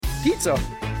Pizza.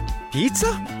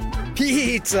 Pizza?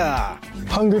 Pizza!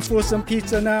 Hungry for some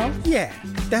pizza now? Yeah,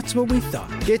 that's what we thought.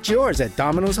 Get yours at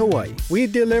Domino's Hawaii. We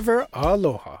deliver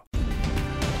aloha.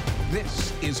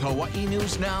 This is Hawaii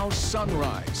News Now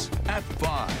Sunrise at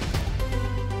 5.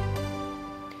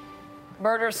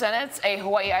 Murder sentence. A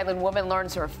Hawaii Island woman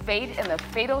learns her fate in the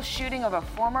fatal shooting of a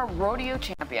former rodeo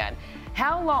champion.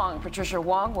 How long Patricia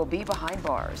Wong will be behind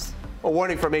bars? A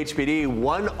warning from HPD.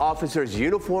 One officer's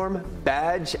uniform,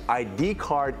 badge, ID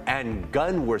card, and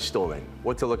gun were stolen.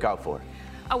 What to look out for?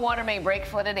 A water main break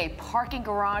flooded a parking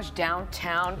garage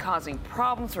downtown, causing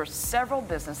problems for several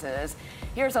businesses.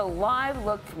 Here's a live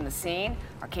look from the scene.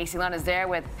 Our Casey Lunn is there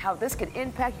with how this could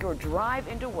impact your drive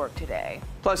into work today.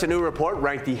 Plus, a new report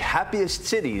ranked the happiest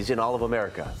cities in all of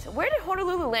America. So where did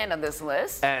Honolulu land on this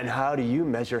list? And how do you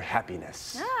measure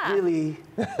happiness? Really?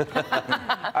 All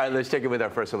right, let's check in with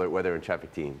our first alert weather and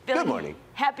traffic team. Good morning.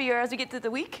 Happier as we get through the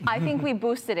week? I think we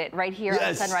boosted it right here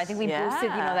on Sunrise. I think we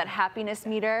boosted, that happiness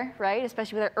meter, right?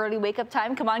 Especially with our early wake-up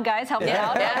time. Come on, guys, help me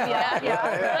out. Like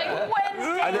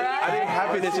Wednesday. I think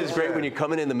happiness is great when you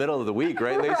come in the middle of the week,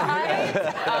 right, Lacey?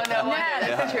 Oh, no,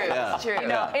 that's true. Yeah. It's true.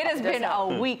 No, it has been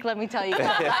a week, let me tell you.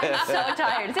 I'm so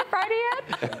tired. Is it Friday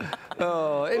yet?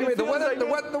 Oh, anyway, the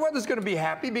weather's going to be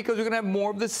happy because we're going to have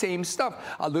more of the same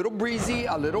stuff. A little breezy,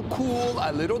 a little cool,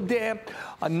 a little damp,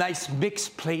 a nice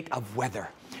mixed plate of weather.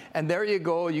 And there you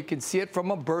go. You can see it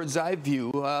from a bird's eye view.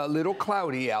 A little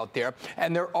cloudy out there.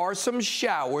 And there are some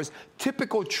showers,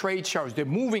 typical trade showers. They're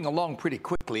moving along pretty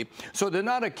quickly, so they're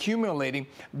not accumulating.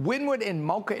 Windward and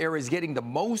Mauka area is getting the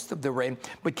most of the rain.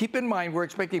 But keep in mind, we're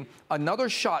expecting another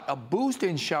shot, a boost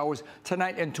in showers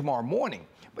tonight and tomorrow morning.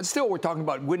 But still, we're talking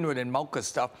about Windward and Mauka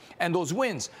stuff. And those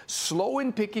winds, slow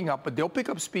in picking up, but they'll pick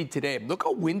up speed today. Look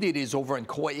how windy it is over in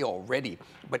Kauai already.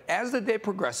 But as the day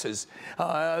progresses,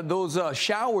 those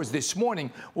showers this morning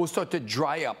will start to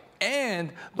dry up.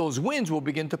 And those winds will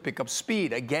begin to pick up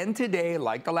speed. Again today,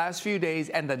 like the last few days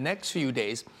and the next few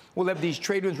days, we'll have these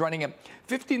trade winds running at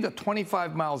 15 to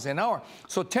 25 miles an hour.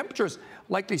 So temperatures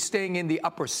likely staying in the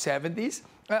upper 70s.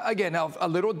 Again, a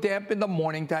little damp in the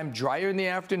morning time, drier in the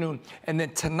afternoon. And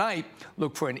then tonight,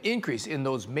 look for an increase in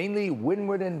those mainly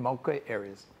Windward and Mauka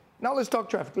areas. Now let's talk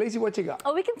traffic. Lacey, what you got?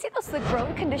 Oh, we can see those slick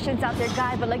road conditions out there,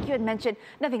 Guy, but like you had mentioned,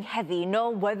 nothing heavy,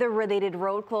 no weather-related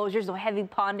road closures, no heavy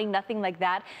ponding, nothing like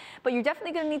that. But you're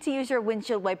definitely going to need to use your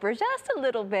windshield wipers just a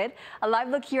little bit. A live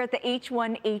look here at the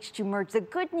H1, H2 merge. The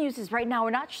good news is right now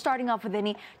we're not starting off with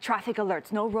any traffic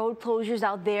alerts, no road closures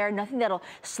out there, nothing that'll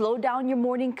slow down your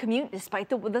morning commute despite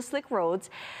the slick roads.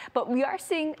 But we are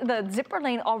seeing the zipper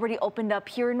lane already opened up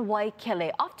here in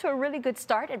Waikele, off to a really good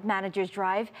start at Manager's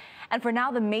Drive. And for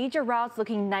now, the major routes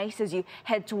looking nice as you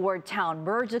head toward town.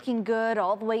 Merge looking good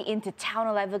all the way into town.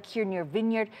 A live look here near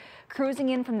Vineyard. Cruising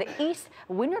in from the east,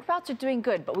 Windward routes are doing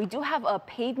good, but we do have a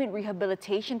pavement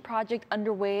rehabilitation project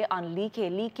underway on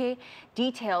Like.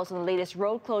 Details on the latest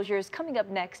road closures coming up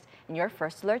next in your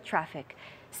First Alert Traffic.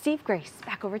 Steve, Grace,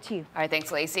 back over to you. All right,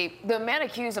 thanks, Lacey. The man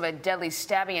accused of a deadly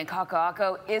stabbing in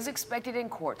Kaka'ako is expected in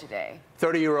court today.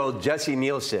 30-year-old Jesse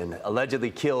Nielsen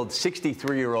allegedly killed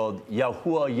 63-year-old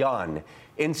Yahua Yan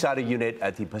inside a unit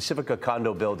at the Pacifica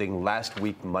condo building last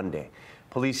week, Monday.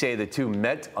 Police say the two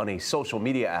met on a social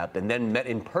media app and then met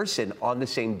in person on the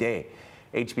same day.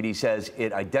 HPD says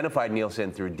it identified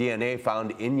Nielsen through DNA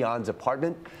found in Yan's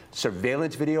apartment,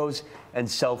 surveillance videos, and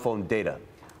cell phone data.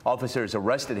 Officers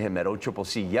arrested him at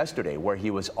OCCC yesterday, where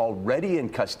he was already in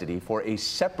custody for a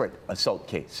separate assault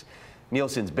case.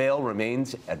 Nielsen's bail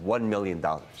remains at $1 million.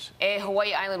 A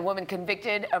Hawaii Island woman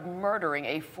convicted of murdering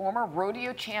a former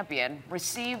rodeo champion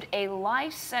received a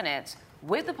life sentence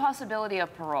with the possibility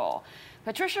of parole.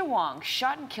 Patricia Wong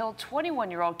shot and killed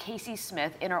 21-year-old Casey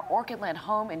Smith in her Orchidland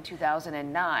home in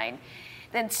 2009,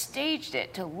 then staged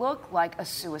it to look like a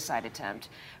suicide attempt.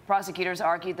 Prosecutors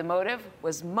argued the motive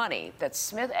was money that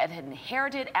Smith had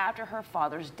inherited after her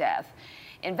father's death.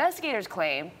 Investigators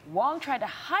claim Wong tried to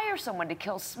hire someone to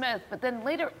kill Smith, but then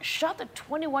later shot the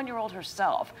 21-year-old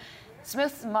herself.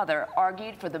 Smith's mother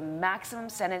argued for the maximum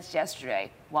sentence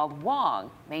yesterday, while Wong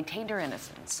maintained her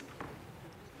innocence.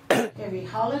 Every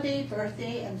holiday,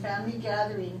 birthday, and family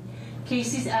gathering,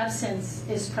 Casey's absence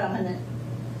is prominent.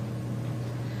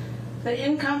 The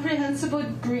incomprehensible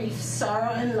grief,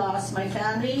 sorrow, and loss my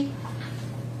family,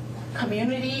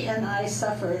 community, and I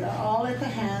suffered are all at the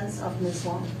hands of Ms.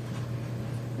 Wong.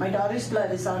 My daughter's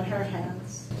blood is on her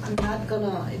hands. I'm not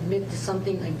gonna admit to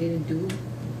something I didn't do,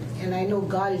 and I know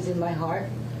God is in my heart,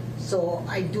 so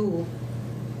I do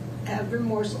have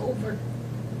remorse over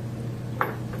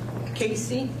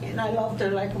Casey, and I loved her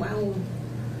like my own.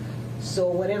 So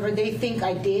whatever they think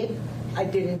I did, I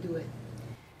didn't do it.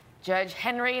 Judge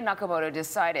Henry Nakamoto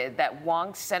decided that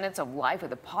Wong's sentence of life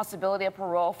with the possibility of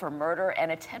parole for murder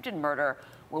and attempted murder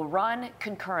will run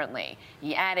concurrently.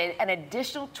 He added an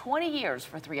additional 20 years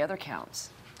for 3 other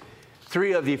counts.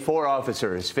 3 of the 4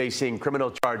 officers facing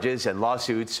criminal charges and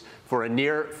lawsuits for a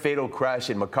near-fatal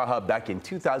crash in Makaha back in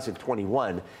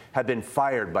 2021 have been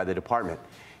fired by the department.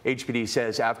 HPD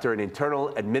says after an internal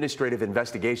administrative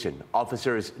investigation,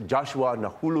 officers Joshua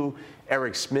Nahulu,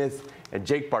 Eric Smith, and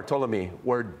Jake Bartolome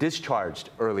were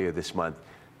discharged earlier this month.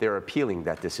 They're appealing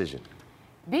that decision.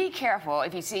 Be careful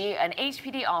if you see an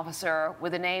HPD officer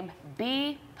with the name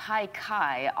B. Pai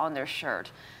Kai on their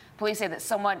shirt. Police say that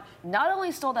someone not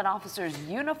only stole that officer's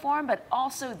uniform, but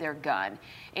also their gun.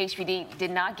 HPD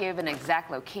did not give an exact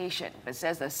location, but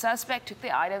says the suspect took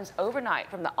the items overnight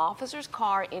from the officer's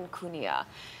car in Kunia.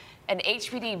 An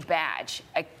HPD badge,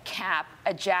 a cap,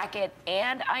 a jacket,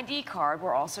 and ID card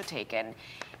were also taken.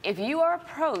 If you are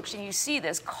approached and you see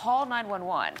this, call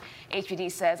 911.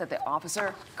 HPD says that the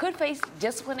officer could face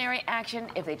disciplinary action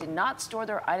if they did not store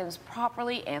their items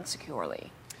properly and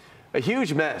securely. A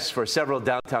huge mess for several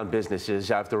downtown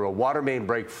businesses after a water main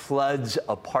break floods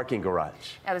a parking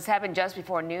garage. Now, this happened just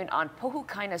before noon on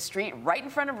Pohukaina Street, right in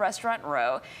front of Restaurant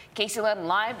Row. Casey Lund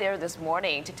live there this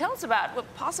morning to tell us about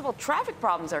what possible traffic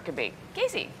problems there could be.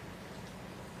 Casey.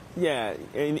 Yeah,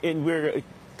 and we're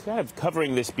kind of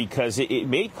covering this because it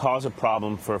may cause a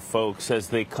problem for folks as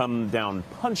they come down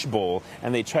Punch Bowl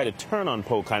and they try to turn on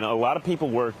Pohukaina. A lot of people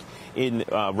work in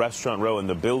Restaurant Row in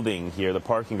the building here, the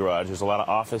parking garage. There's a lot of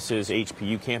offices,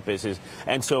 HPU campuses,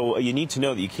 and so you need to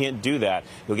know that you can't do that.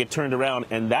 You'll get turned around,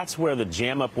 and that's where the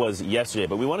jam up was yesterday.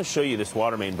 But we want to show you this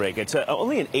water main break. It's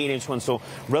only an 8-inch one, so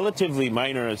relatively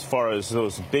minor as far as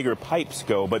those bigger pipes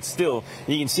go, but still,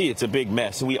 you can see it's a big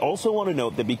mess. And we also want to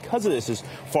note that because of this, as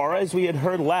far as we had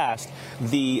heard last,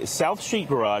 the South Street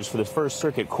garage for the First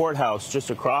Circuit Courthouse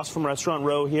just across from Restaurant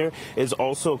Row here is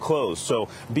also closed. So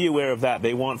be aware of that.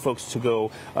 They want folks to go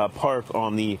park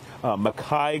on the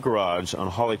Mackay garage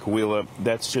on Halikuwila.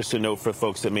 That's just a note for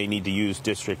folks that may need to use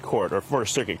District Court, or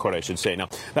First Circuit Court, I should say. Now,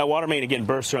 that water main again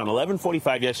burst around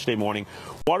 11:45 yesterday morning.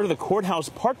 Water to the courthouse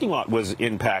parking lot was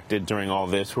impacted during all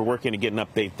this. We're working to get an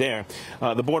update there.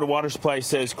 The Board of Water Supply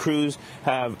says crews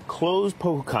have closed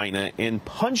Pohukaina and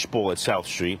Punch Bowl at South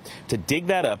Street to dig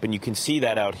that up, and you can see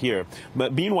that out here.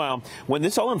 But meanwhile, when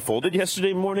this all unfolded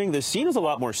yesterday morning, the scene is a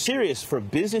lot more serious for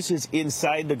businesses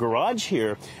inside the garage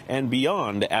here and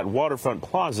beyond at Waterfront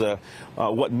Plaza,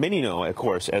 what many know, of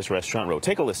course, as Restaurant Row.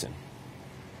 Take a listen.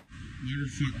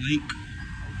 Waterfront Lake.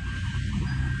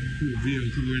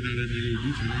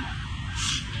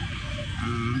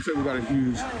 Looks like we got a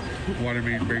huge water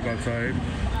main break outside.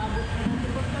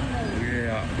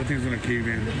 Yeah, the thing's gonna cave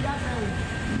in.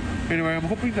 Anyway, I'm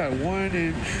hoping that 1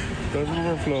 inch doesn't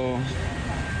overflow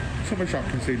so my shop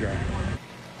can stay dry.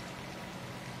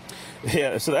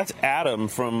 Yeah, so that's Adam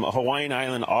from Hawaiian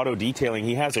Island Auto Detailing.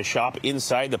 He has a shop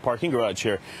inside the parking garage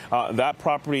here. That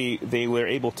property, they were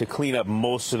able to clean up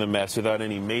most of the mess without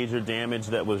any major damage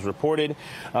that was reported.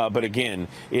 But again,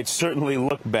 it certainly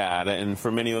looked bad. And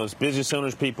for many of those business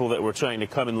owners, people that were trying to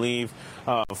come and leave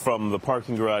from the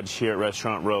parking garage here at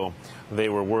Restaurant Row, they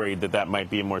were worried that that might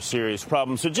be a more serious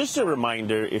problem. So just a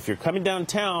reminder, if you're coming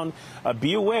downtown,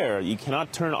 be aware you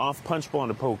cannot turn off Punch Bowl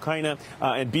onto Pohukaina,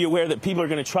 and be aware that people are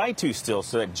going to try to still.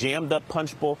 So that jammed up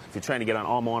Punch Bowl, if you're trying to get on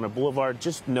Ala Moana Boulevard,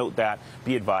 just note that,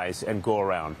 be advised, and go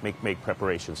around. Make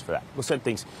preparations for that. We'll send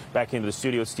things back into the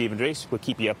studio. Steve and Drace, we'll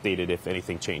keep you updated if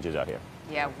anything changes out here.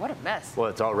 Yeah, what a mess. Well,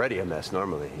 it's already a mess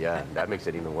normally. Yeah, that makes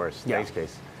it even worse. Yeah. Thanks,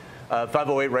 Case.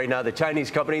 5:08 right now. The Chinese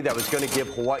company that was going to give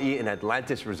Hawaii an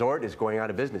Atlantis resort is going out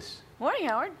of business. Morning,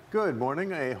 Howard. Good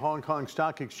morning. A Hong Kong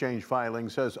Stock Exchange filing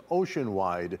says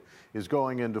Oceanwide is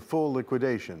going into full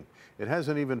liquidation. It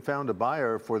hasn't even found a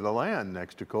buyer for the land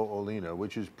next to Ko'olina,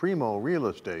 which is primo real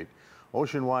estate.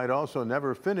 Oceanwide also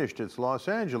never finished its Los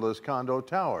Angeles condo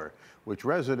tower, which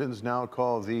residents now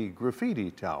call the Graffiti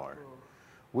Tower.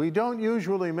 We don't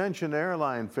usually mention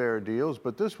airline fare deals,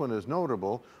 but this one is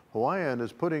notable. Hawaiian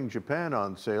is putting Japan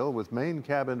on sale with main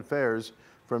cabin fares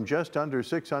from just under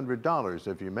 $600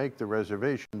 if you make the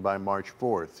reservation by March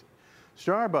 4th.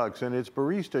 Starbucks and its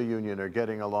barista union are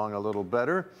getting along a little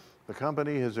better. The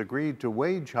company has agreed to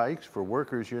wage hikes for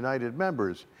Workers United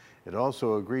members. It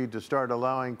also agreed to start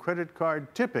allowing credit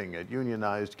card tipping at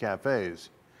unionized cafes.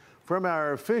 From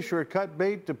our fish or cut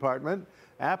bait department,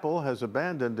 Apple has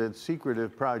abandoned its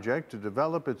secretive project to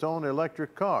develop its own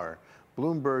electric car.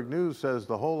 Bloomberg News says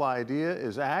the whole idea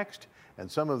is axed, and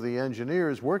some of the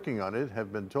engineers working on it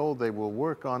have been told they will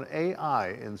work on AI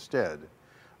instead.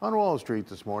 On Wall Street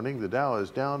this morning, the Dow is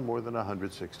down more than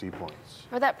 160 points.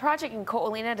 For that project in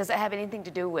Ko'olina, does it have anything to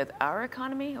do with our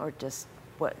economy or just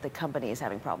what the company is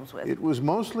having problems with? It was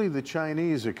mostly the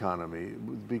Chinese economy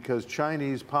because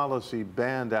Chinese policy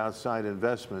banned outside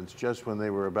investments just when they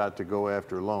were about to go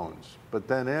after loans. But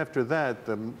then after that,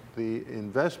 the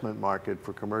investment market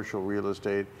for commercial real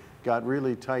estate got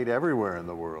really tight everywhere in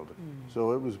the world.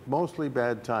 So it was mostly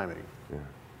bad timing. Yeah.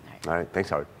 All right. Thanks,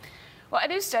 Howard. Well, a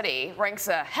new study ranks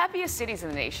the happiest cities in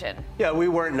the nation. Yeah, we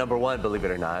weren't number one, believe it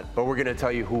or not, but we're going to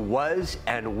tell you who was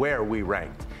and where we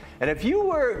ranked. And if you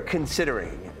were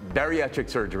considering bariatric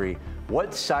surgery,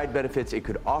 what side benefits it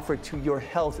could offer to your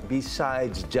health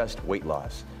besides just weight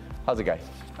loss. How's it, guys?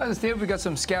 Steve, we got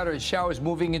some scattered showers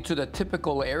moving into the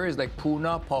typical areas like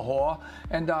Puna, Pahoa,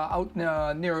 and out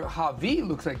near Hawi,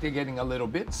 looks like they're getting a little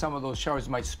bit. Some of those showers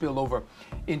might spill over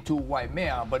into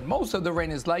Waimea, but most of the rain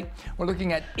is light. We're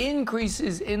looking at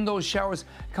increases in those showers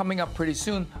coming up pretty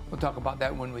soon. We'll talk about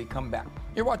that when we come back.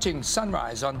 You're watching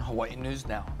Sunrise on Hawaii News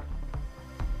Now.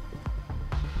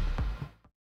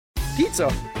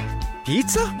 Pizza?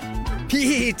 Pizza?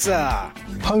 Pizza!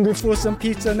 Hungry for some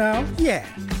pizza now? Yeah,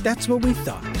 that's what we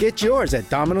thought. Get yours at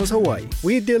Domino's Hawaii.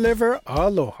 We deliver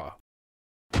aloha.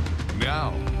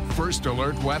 Now, First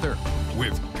Alert Weather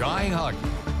with Guy Hug.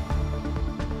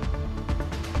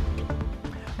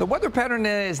 The weather pattern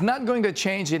is not going to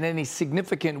change in any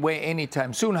significant way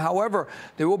anytime soon. However,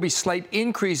 there will be slight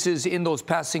increases in those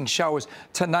passing showers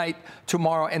tonight,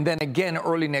 tomorrow, and then again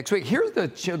early next week. Here's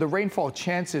the rainfall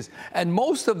chances, and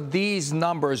most of these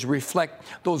numbers reflect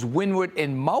those Windward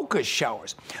and Mauka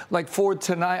showers. Like for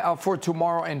tonight, for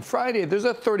tomorrow and Friday, there's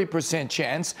a 30%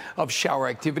 chance of shower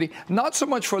activity. Not so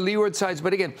much for leeward sides,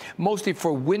 but again, mostly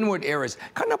for windward areas,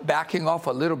 kind of backing off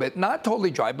a little bit. Not totally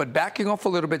dry, but backing off a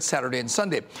little bit Saturday and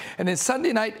Sunday. And then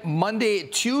Sunday night, Monday,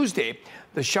 Tuesday,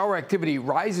 the shower activity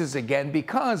rises again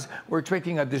because we're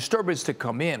expecting a disturbance to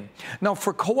come in. Now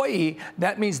for Kauai,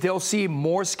 that means they'll see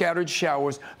more scattered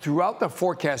showers throughout the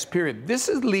forecast period. This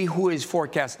is Lihui's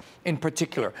forecast in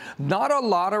particular. Not a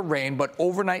lot of rain, but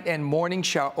overnight and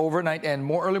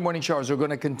early morning showers are going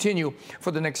to continue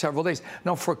for the next several days.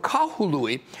 Now for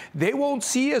Kahului, they won't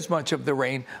see as much of the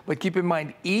rain, but keep in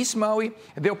mind East Maui,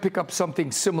 they'll pick up something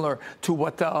similar to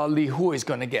what Lihui is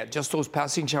going to get. Just those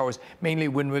passing showers, mainly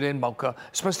Windward and Mauka,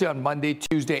 especially on Monday,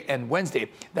 Tuesday, and Wednesday.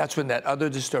 That's when that other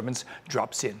disturbance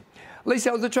drops in.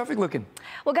 Lacey, how's the traffic looking?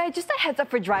 Well, guys, just a heads up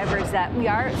for drivers that we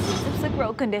are seeing some slick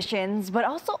road conditions, but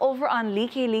also over on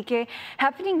Like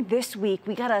happening this week.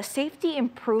 We got a safety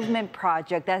improvement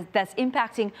project that's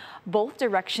impacting both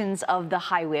directions of the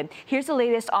highway. Here's the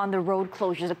latest on the road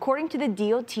closures. According to the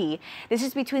DOT, this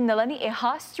is between the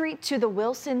Lani'eha Street to the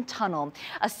Wilson Tunnel.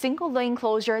 A single lane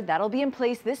closure that'll be in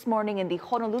place this morning in the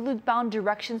Honolulu-bound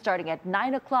direction starting at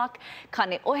 9 o'clock,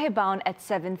 Kaneohe-bound at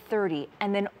 7:30,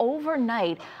 and then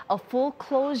overnight, a full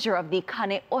closure of the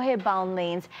Kaneohe-bound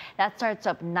lanes. That starts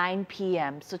up 9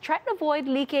 p.m. So try to avoid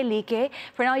Like.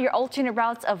 For now, your alternate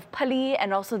routes of Pali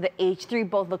and also the H3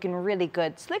 both looking really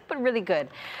good. Slick, but really good.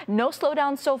 No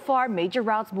slowdown so far. Major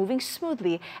routes moving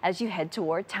smoothly as you head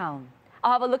toward town.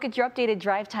 I'll have a look at your updated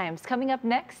drive times coming up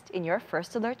next in your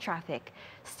First Alert traffic.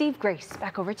 Steve Grace,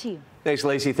 back over to you. Thanks,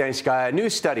 Lacey. Thanks, Guy. A new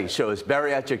study shows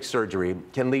bariatric surgery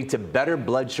can lead to better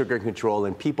blood sugar control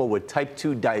in people with type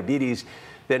 2 diabetes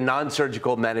than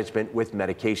non-surgical management with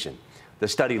medication. The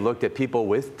study looked at people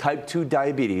with type 2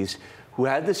 diabetes who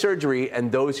had the surgery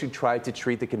and those who tried to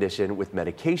treat the condition with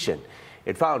medication.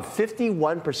 It found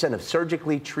 51% of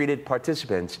surgically treated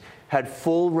participants had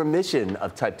full remission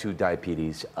of type 2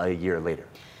 diabetes a year later.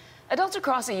 Adults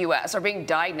across the U.S. are being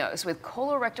diagnosed with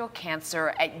colorectal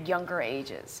cancer at younger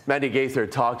ages. Mandy Gaither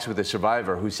talks with a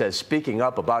survivor who says speaking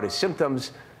up about his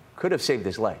symptoms could have saved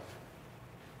his life.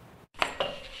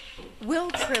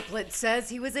 Will Triplett says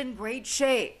he was in great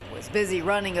shape, was busy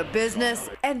running a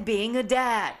business and being a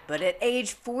dad, but at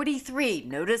age 43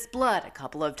 noticed blood a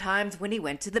couple of times when he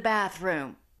went to the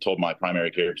bathroom. Told my primary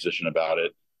care physician about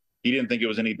it. He didn't think it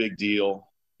was any big deal,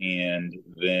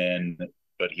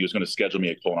 but he was going to schedule me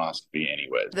a colonoscopy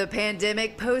anyway. The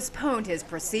pandemic postponed his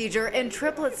procedure, and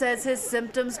Triplett says his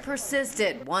symptoms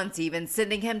persisted, once even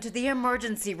sending him to the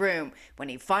emergency room. When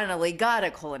he finally got a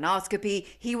colonoscopy,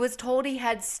 he was told he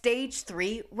had stage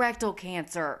 3 rectal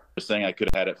cancer. I was saying I could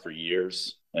have had it for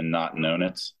years and not known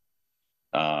it,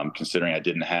 considering I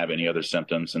didn't have any other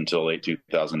symptoms until late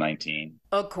 2019.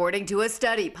 According to a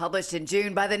study published in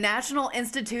June by the National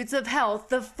Institutes of Health,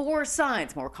 the 4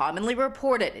 signs more commonly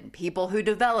reported in people who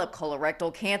develop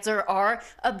colorectal cancer are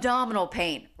abdominal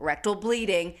pain, rectal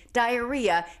bleeding,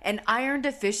 diarrhea, and iron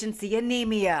deficiency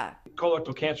anemia.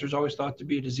 Colorectal cancer is always thought to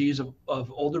be a disease of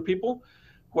older people,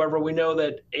 However, we know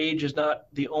that age is not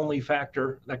the only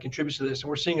factor that contributes to this, and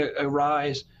we're seeing a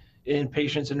rise in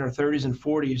patients in their 30s and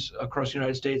 40s across the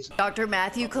United States. Dr.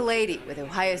 Matthew Kalady with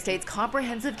Ohio State's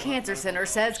Comprehensive Cancer Center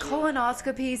says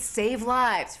colonoscopies save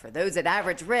lives. For those at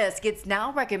average risk, it's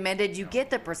now recommended you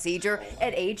get the procedure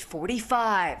at age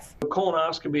 45. A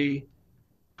colonoscopy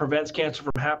prevents cancer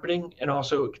from happening and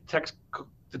also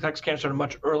detects cancer at a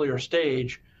much earlier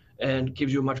stage and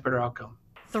gives you a much better outcome.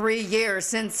 3 years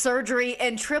since surgery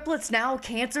and triplets now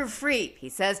cancer-free. He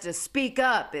says to speak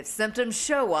up if symptoms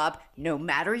show up, no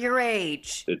matter your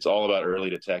age. It's all about early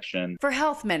detection. For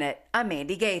Health Minute, I'm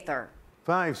Mandy Gaither.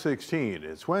 5:16.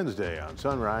 It's Wednesday on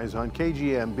Sunrise on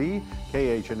KGMB,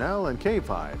 KHNL, and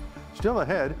K5. Still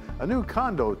ahead, a new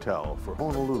condo-tel for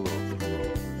Honolulu.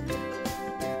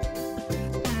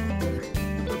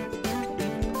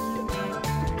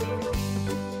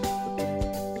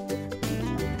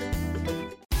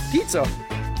 Pizza?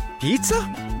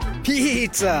 Pizza?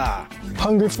 Pizza!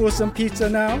 Hungry for some pizza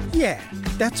now? Yeah,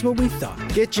 that's what we thought.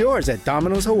 Get yours at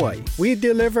Domino's Hawaii. We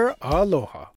deliver aloha.